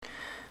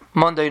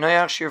Monday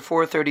Noyach, Shiur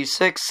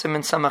 436, Siman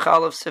Samach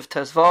Aleph, Sif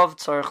Tezvav,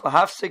 Tzarech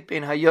Lahafsik,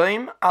 Bein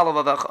Hayoim,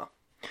 Alav Avecha.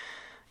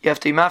 You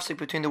have to be mafsik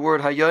between the word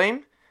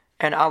Hayoim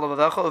and Alav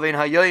Avecha, Bein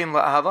Hayoim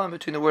La'ahava, and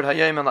between the word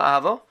Hayoim and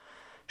La'ahava.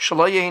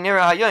 Shalai Yehi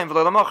Nira Hayoim,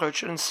 V'Leilamacher. It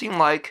shouldn't seem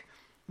like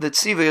the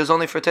tziva is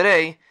only for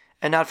today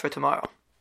and not for tomorrow.